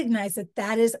and recognize that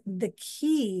that is the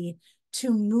key to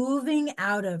moving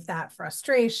out of that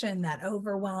frustration, that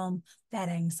overwhelm, that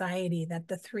anxiety that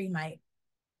the 3 might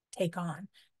take on.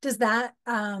 Does that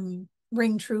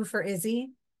ring true for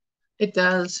Izzy? It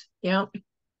does. Yeah.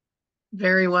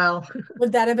 Very well.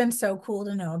 Would that have been so cool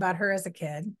to know about her as a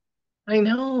kid? I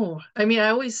know. I mean, I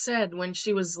always said when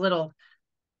she was little,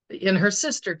 and her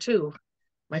sister too,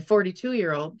 my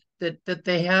 42-year-old, that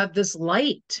they had this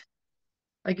light,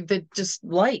 like that just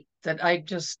light that I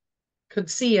just could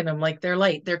see in them, like their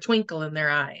light, their twinkle in their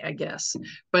eye, I guess.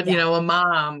 But Yeah. a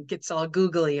mom gets all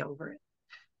googly over it.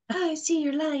 I see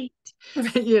your light,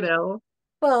 you know.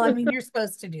 Well, I mean, you're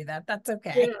supposed to do that. That's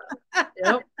okay. Yeah.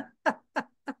 Yep.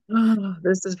 Oh,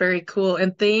 this is very cool.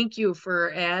 And thank you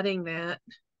for adding that.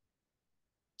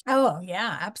 Oh,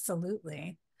 yeah,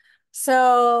 absolutely.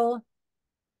 So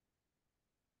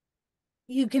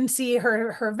you can see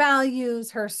her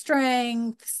values, her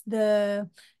strengths, the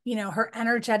her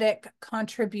energetic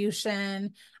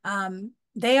contribution.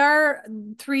 They are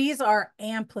 3s are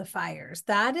amplifiers.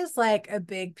 That is like a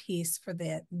big piece for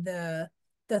the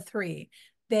 3.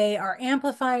 They are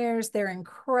amplifiers. They're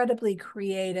incredibly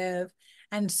creative.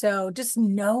 And so just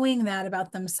knowing that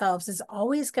about themselves is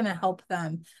always going to help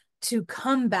them to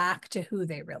come back to who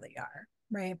they really are,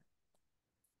 right?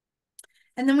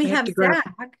 And then we I have have to grab,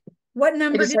 Zach. What I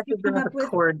number just did have you to come grab a up with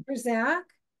cord. for Zach?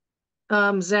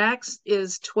 Zach's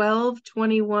is 12,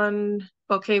 21.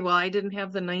 Okay, well, I didn't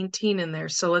have the 19 in there.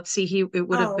 So let's see, it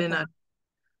would have Oh, been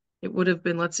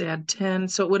okay. let's add 10.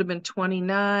 So it would have been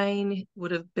 29,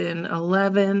 would have been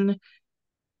 11,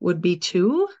 would be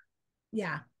 2.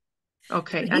 Yeah. So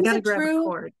Okay, I got to grab a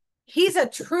cord. he's a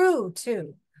true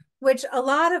 2, which a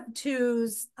lot of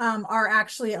 2s are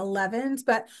actually 11s,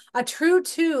 but a true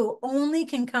 2 only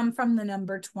can come from the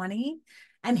number 20,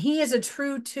 and he is a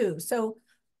true 2. So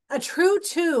a true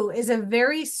 2 is a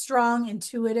very strong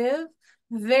intuitive,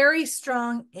 very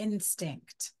strong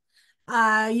instinct.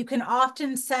 You can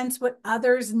often sense what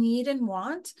others need and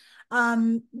want.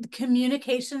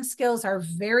 Communication skills are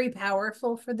very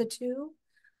powerful for the 2.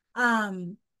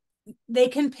 They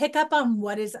can pick up on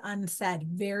what is unsaid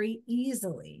very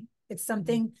easily. It's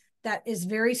something that is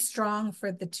very strong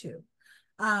for the 2.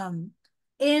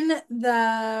 In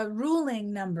the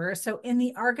ruling number, so in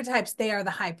the archetypes, they are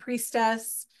the high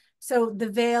priestess. So the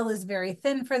veil is very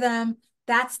thin for them.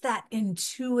 That's that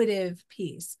intuitive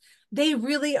piece. They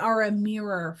really are a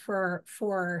mirror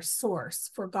for source,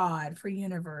 for God, for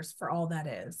universe, for all that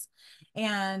is.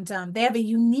 And they have a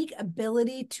unique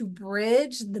ability to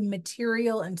bridge the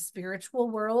material and spiritual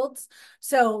worlds.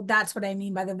 So that's what I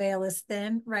mean by the veil is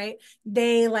thin, right?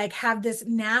 They like have this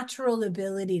natural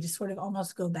ability to sort of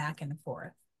almost go back and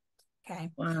forth.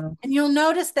 Okay. Wow. And you'll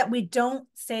notice that we don't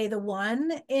say the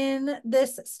 1 in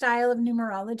this style of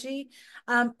numerology.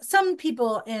 Some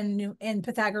people in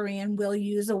Pythagorean will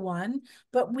use a 1,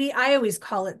 but I always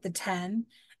call it the 10.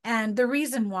 And the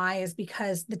reason why is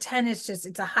because the 10 is just,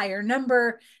 it's a higher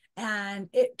number and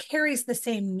it carries the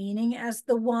same meaning as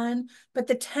the 1, but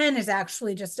the 10 is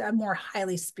actually just a more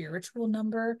highly spiritual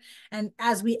number. And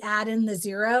as we add in the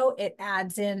 0, it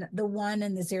adds in the 1,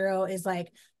 and the 0 is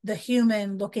like the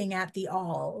human looking at the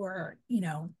all, or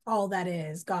all that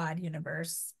is God,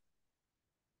 universe.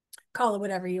 Call it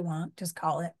whatever you want. Just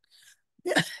call it.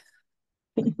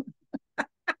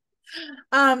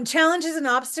 Challenges and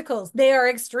obstacles. They are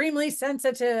extremely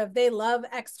sensitive. They love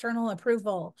external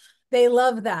approval. They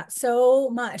love that so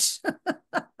much.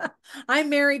 I'm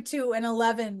married to an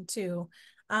 11 too.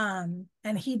 And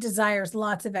he desires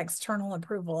lots of external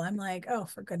approval. I'm like, oh,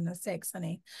 for goodness sakes,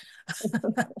 honey.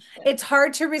 It's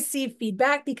hard to receive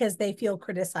feedback because they feel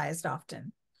criticized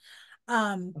often.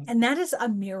 And that is a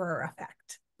mirror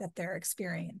effect that they're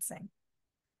experiencing.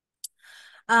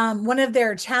 One of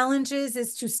their challenges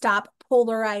is to stop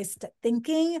polarized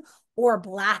thinking or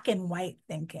black and white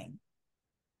thinking.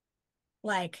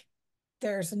 Like,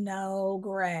 there's no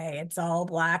gray, it's all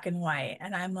black and white.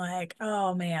 And I'm like,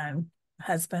 oh man,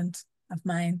 husband of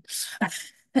mine.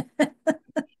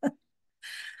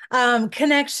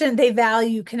 Connection, they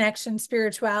value connection,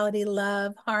 spirituality,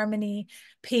 love, harmony,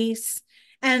 peace.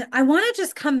 And I want to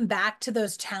just come back to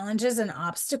those challenges and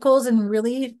obstacles and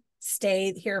really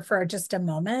stay here for just a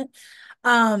moment.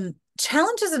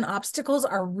 Challenges and obstacles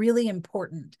are really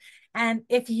important. And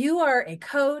if you are a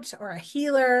coach or a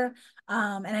healer,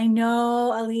 and I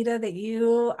know, Alita, that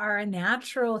you are a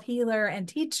natural healer and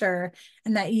teacher,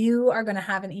 and that you are going to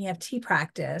have an EFT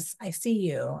practice. I see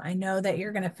you. I know that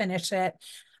you're going to finish it.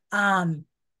 Knowing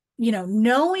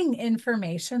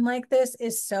information like this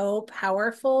is so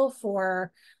powerful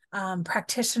for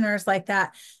practitioners like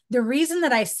that. The reason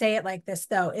that I say it like this,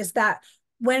 though, is that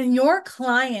when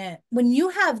you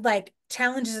have like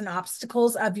challenges and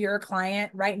obstacles of your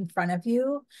client right in front of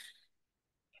you,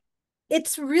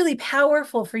 it's really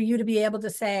powerful for you to be able to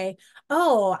say,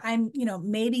 oh,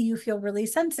 maybe you feel really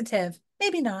sensitive.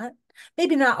 Maybe not.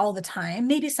 Maybe not all the time.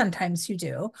 Maybe sometimes you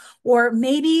do. Or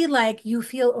maybe like you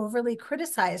feel overly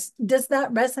criticized. Does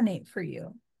that resonate for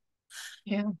you?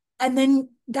 Yeah. And then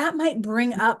that might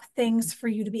bring up things for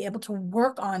you to be able to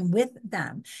work on with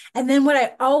them. And then what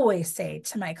I always say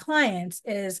to my clients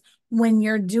is when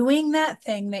you're doing that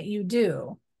thing that you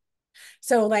do,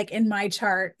 so like in my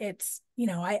chart, it's,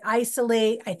 I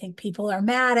isolate, I think people are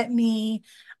mad at me.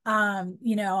 There's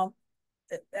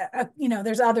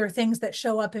other things that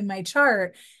show up in my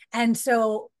chart. And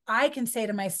so I can say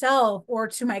to myself or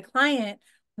to my client,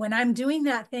 when I'm doing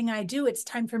that thing I do, it's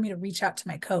time for me to reach out to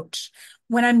my coach.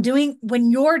 When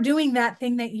you're doing that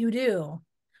thing that you do,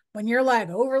 when you're like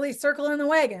overly circling the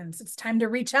wagons, it's time to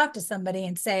reach out to somebody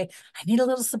and say, I need a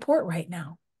little support right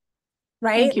now.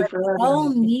 Right? Thank you Like for we letting all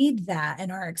me. need that in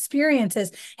our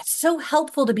experiences. It's so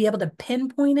helpful to be able to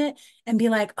pinpoint it and be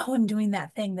like, oh, I'm doing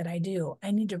that thing that I do. I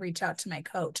need to reach out to my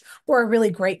coach or a really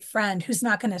great friend who's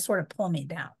not going to sort of pull me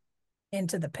down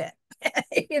into the pit.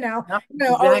 Yep, Always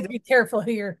exactly. be careful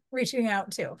who you're reaching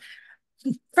out to.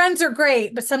 Friends are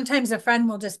great, but sometimes a friend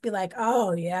will just be like,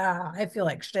 oh, yeah, I feel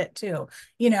like shit too,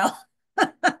 you know?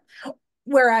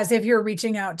 Whereas if you're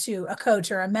reaching out to a coach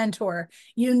or a mentor,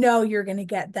 you're going to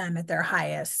get them at their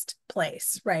highest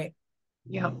place, right?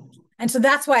 Yep. And so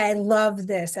that's why I love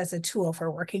this as a tool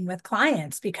for working with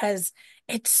clients, because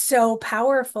it's so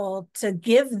powerful to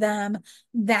give them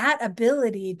that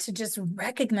ability to just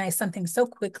recognize something so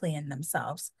quickly in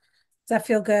themselves. Does that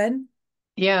feel good?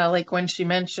 Yeah, like when she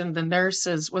mentioned the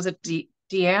nurses, was it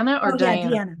Deanna or Oh, yeah,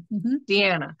 Diana? Deanna. Mm-hmm.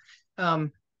 Deanna.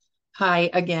 Hi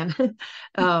again.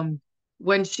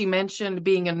 When she mentioned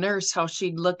being a nurse, how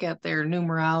she'd look at their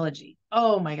numerology.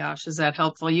 Oh my gosh, is that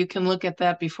helpful? You can look at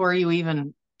that before you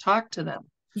even talk to them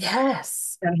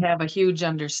Yes. and have a huge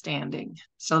understanding.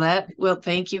 So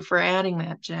thank you for adding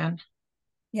that, Jen.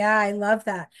 Yeah, I love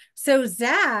that. So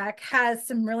Zach has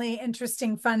some really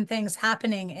interesting, fun things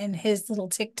happening in his little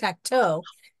tic-tac-toe.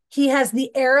 He has the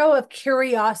arrow of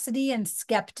curiosity and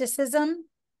skepticism.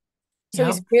 So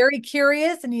he's Yep. very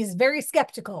curious and he's very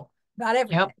skeptical about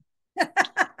Yep. everything.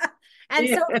 And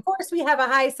so, of course, we have a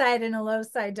high side and a low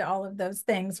side to all of those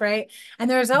things, right? And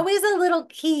there's always a little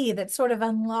key that sort of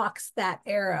unlocks that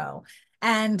arrow.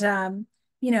 And,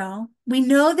 we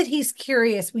know that he's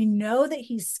curious. We know that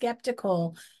he's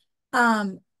skeptical.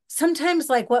 Sometimes,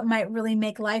 like, what might really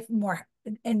make life more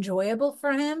enjoyable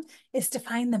for him is to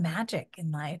find the magic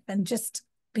in life and just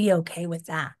be okay with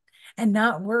that and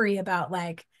not worry about,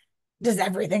 like, does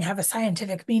everything have a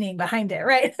scientific meaning behind it,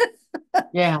 right?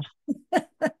 Yeah.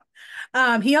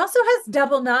 He also has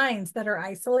double nines that are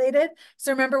isolated.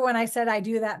 So remember when I said I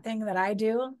do that thing that I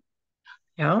do?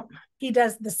 Yep. He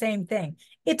does the same thing.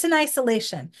 It's an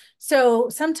isolation. So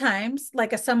sometimes,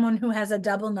 like someone who has a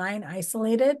double nine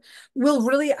isolated will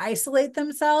really isolate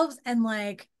themselves, and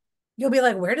like you'll be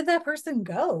like, where did that person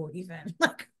go? Even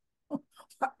like,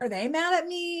 are they mad at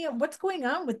me? What's going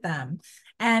on with them?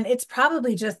 And it's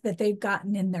probably just that they've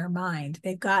gotten in their mind,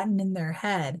 they've gotten in their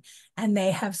head, and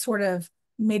they have sort of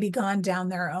maybe gone down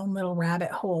their own little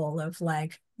rabbit hole of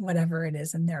like whatever it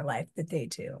is in their life that they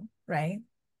do, right?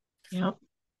 Yep.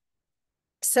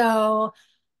 So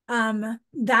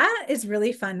that is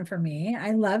really fun for me.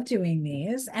 I love doing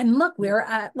these. And look, we're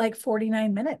at like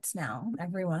 49 minutes now,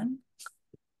 everyone.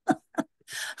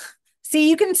 See,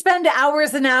 you can spend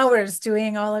hours and hours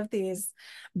doing all of these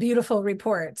beautiful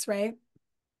reports, right?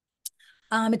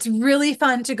 It's really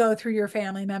fun to go through your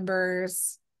family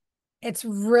members. It's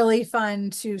really fun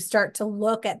to start to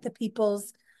look at the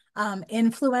people's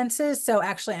influences. So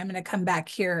actually, I'm going to come back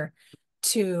here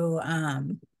to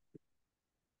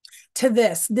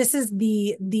this. This is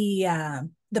the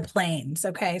planes.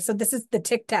 Okay, so this is the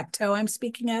tic-tac-toe I'm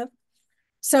speaking of.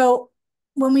 So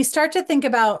when we start to think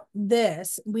about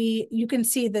this, you can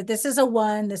see that this is a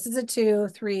 1, this is a 2,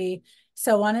 3,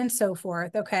 so on and so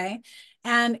forth. Okay,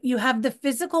 and you have the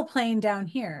physical plane down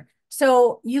here.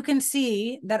 So you can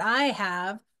see that I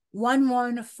have 1,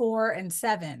 1, 4, and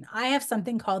 7. I have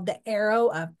something called the arrow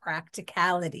of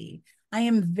practicality. I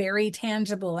am very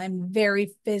tangible. I'm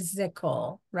very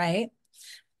physical, right?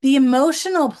 The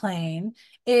emotional plane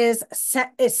is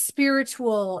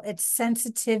spiritual, it's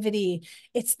sensitivity,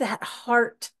 it's that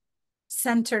heart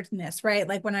centeredness, right?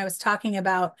 Like when I was talking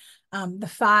about the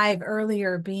 5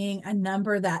 earlier being a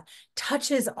number that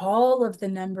touches all of the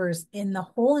numbers in the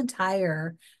whole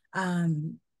entire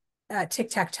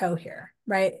tic-tac-toe here,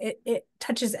 right? It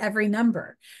touches every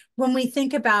number. When we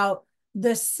think about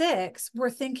the 6,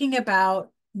 we're thinking about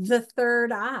the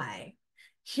third eye.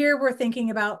 Here we're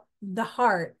thinking about the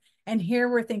heart, and here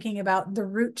we're thinking about the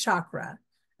root chakra.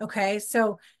 Okay,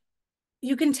 so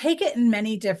you can take it in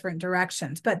many different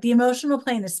directions, but the emotional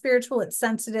plane is spiritual, it's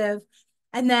sensitive.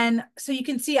 And then, so you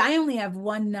can see I only have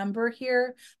 1 number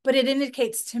here, but it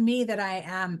indicates to me that I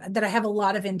have a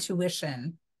lot of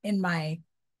intuition in my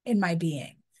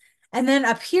being. And then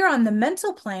up here on the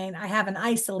mental plane, I have an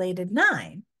isolated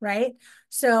 9, right?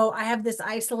 So I have this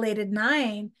isolated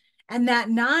 9, and that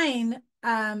 9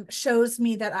 shows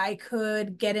me that I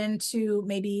could get into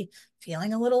maybe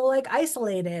feeling a little like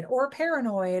isolated or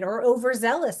paranoid or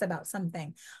overzealous about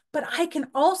something. But I can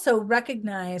also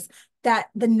recognize that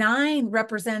the 9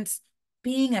 represents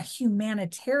being a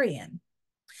humanitarian.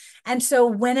 And so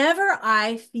whenever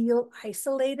I feel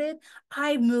isolated,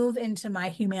 I move into my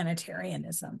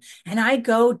humanitarianism and I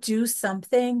go do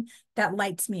something that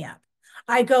lights me up.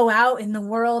 I go out in the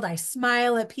world, I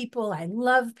smile at people, I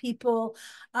love people.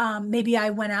 Maybe I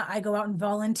go out and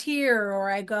volunteer, or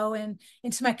I go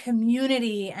into my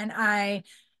community and I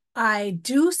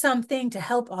do something to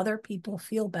help other people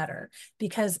feel better,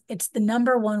 because it's the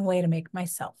number one way to make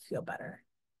myself feel better.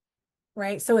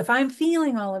 Right. So if I'm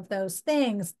feeling all of those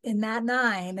things in that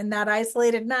 9, in that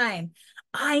isolated 9,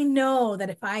 I know that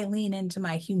if I lean into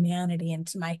my humanity,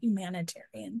 into my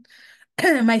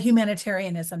my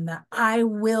humanitarianism, that I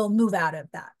will move out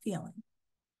of that feeling.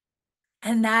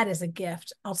 And that is a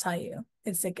gift. I'll tell you,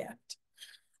 it's a gift.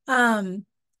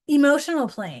 Emotional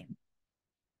plane.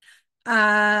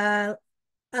 Alita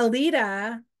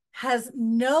has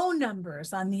no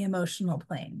numbers on the emotional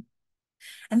plane.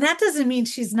 And that doesn't mean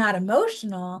she's not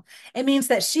emotional. It means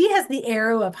that she has the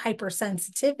arrow of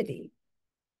hypersensitivity.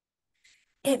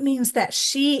 It means that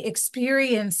she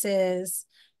experiences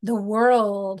the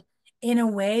world in a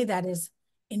way that is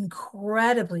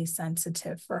incredibly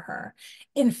sensitive for her.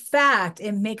 In fact,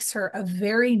 it makes her a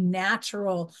very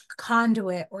natural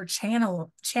conduit or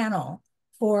channel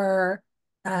for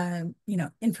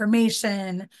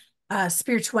information,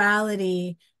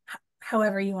 spirituality,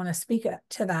 however you want to speak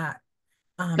to that.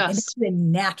 It makes Yes. it a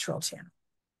natural channel,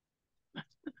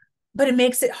 but it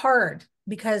makes it hard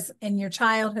because in your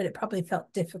childhood, it probably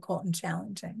felt difficult and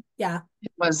challenging. Yeah.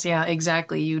 It was, yeah,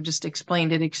 exactly. You just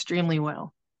explained it extremely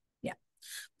well. Yeah.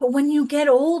 But when you get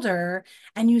older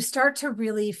and you start to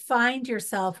really find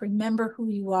yourself, remember who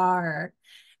you are,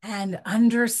 and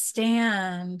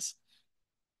understand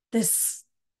this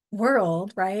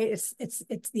world, right? It's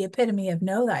the epitome of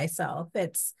know thyself.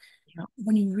 It's Yeah.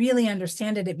 when you really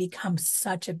understand it, it becomes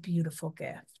such a beautiful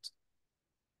gift.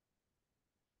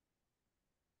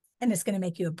 And it's going to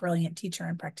make you a brilliant teacher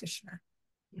and practitioner.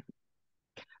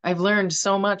 I've learned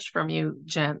so much from you,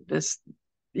 Jen. This,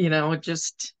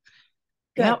 just,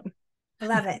 Good. yep. I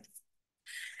love it.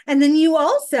 And then you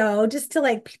also, just to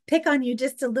like pick on you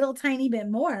just a little tiny bit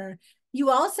more, you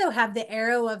also have the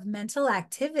arrow of mental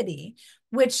activity,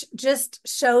 which just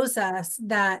shows us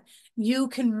that you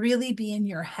can really be in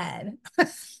your head.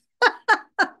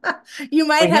 You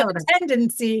might I have know that. a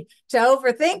tendency to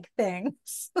overthink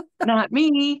things. Not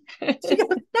me.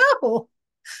 No,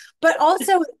 but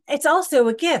also it's also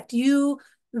a gift.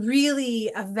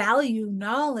 really value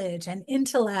knowledge and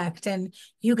intellect, and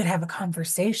you could have a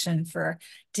conversation for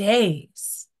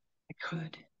days, I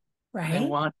could. I right?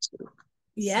 want to. Somebody,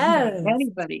 Yes,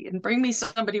 anybody, and bring me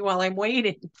somebody while I'm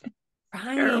waiting.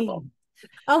 right. Terrible.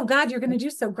 Oh God, you're going to do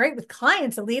so great with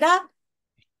clients, Alita.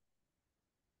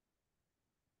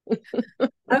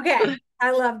 Okay,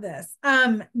 I love this.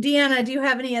 Deanna, do you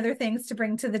have any other things to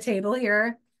bring to the table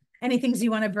here? Any things you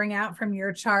want to bring out from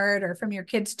your chart or from your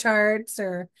kids' charts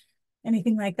or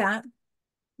anything like that?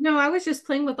 No, I was just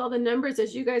playing with all the numbers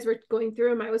as you guys were going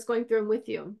through them. I was going through them with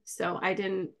you. So I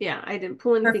didn't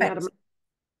pull anything out of Perfect.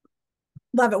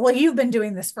 my. Love it. Well, you've been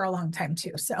doing this for a long time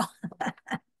too, so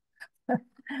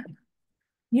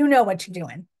you know what you're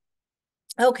doing.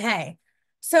 Okay.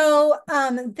 So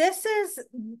this is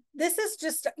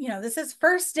just, this is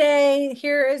first day.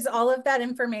 Here is all of that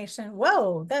information.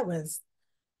 Whoa, that was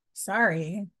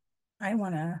sorry.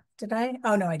 Did I?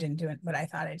 Oh no, I didn't do it, what I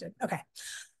thought I did. Okay.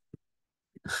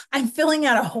 I'm filling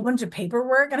out a whole bunch of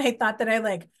paperwork and I thought that I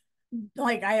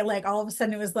all of a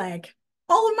sudden it was like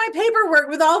all of my paperwork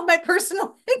with all of my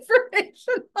personal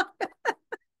information on it.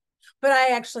 But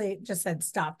I actually just said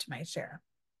stop to my share.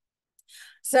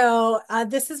 So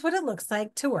this is what it looks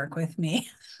like to work with me.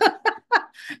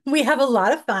 We have a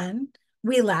lot of fun.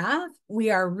 We laugh.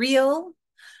 We are real.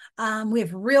 We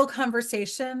have real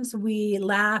conversations. We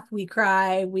laugh. We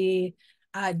cry. We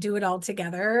do it all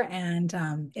together.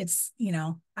 And it's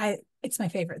my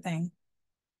favorite thing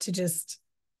to just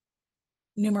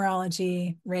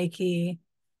numerology, Reiki,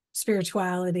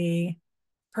 spirituality,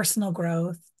 personal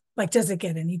growth. Like, does it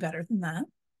get any better than that?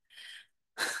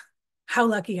 How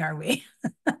lucky are we?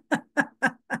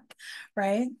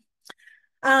 Right?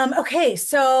 Okay,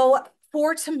 so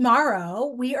for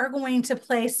tomorrow, we are going to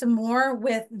play some more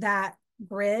with that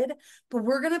grid, but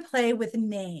we're going to play with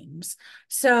names.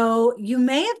 So you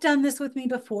may have done this with me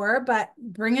before, but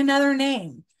bring another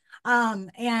name.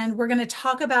 And we're going to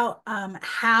talk about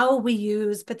how we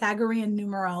use Pythagorean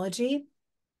numerology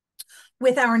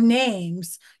with our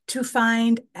names to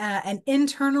find an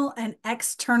internal and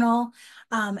external,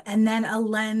 and then a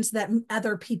lens that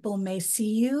other people may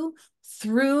see you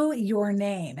through your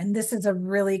name. And this is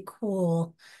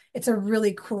it's a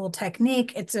really cool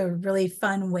technique. It's a really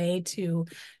fun way to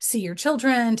see your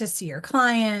children, to see your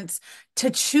clients, to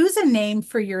choose a name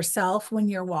for yourself when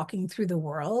you're walking through the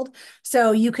world.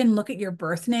 So you can look at your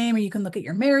birth name or you can look at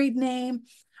your married name.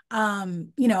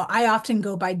 I often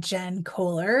go by Jen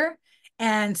Kohler.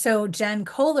 And so Jen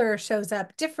Kohler shows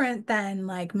up different than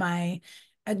like my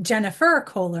Jennifer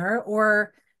Kohler,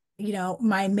 or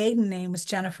my maiden name was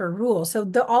Jennifer Rule.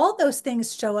 So all of those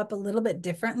things show up a little bit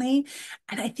differently.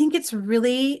 And I think it's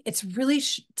really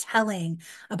telling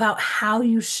about how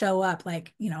you show up.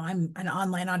 Like, I'm an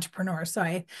online entrepreneur, so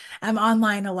I'm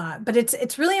online a lot, but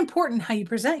it's really important how you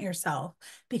present yourself,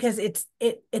 because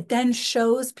it then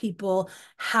shows people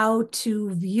how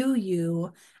to view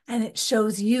you, and it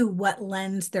shows you what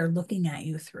lens they're looking at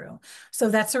you through. So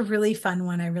that's a really fun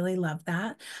one. I really love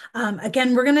that.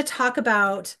 Again, we're going to talk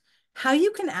about how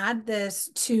you can add this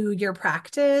to your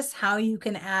practice, how you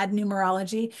can add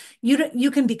numerology.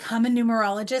 You can become a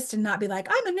numerologist and not be like,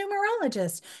 I'm a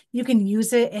numerologist. You can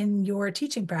use it in your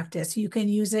teaching practice. You can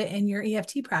use it in your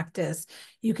EFT practice.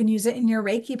 You can use it in your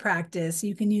Reiki practice.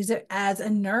 You can use it as a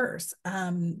nurse.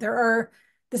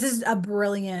 This is a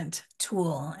brilliant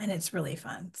tool and it's really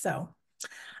fun. So,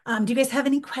 do you guys have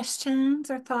any questions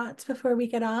or thoughts before we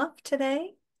get off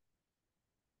today?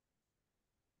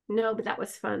 No, but that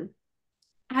was fun.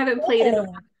 I haven't played in a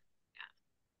Good.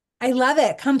 I love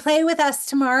it. Come play with us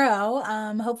tomorrow.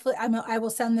 Hopefully, I will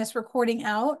send this recording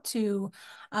out to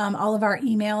all of our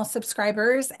email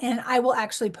subscribers, and I will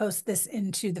actually post this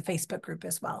into the Facebook group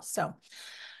as well. So,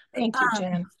 Thank you,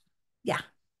 Jen. yeah.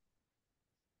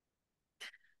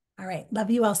 All right. Love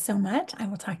you all so much. I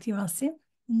will talk to you all soon.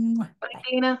 Bye, Bye.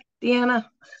 Dana. Deanna.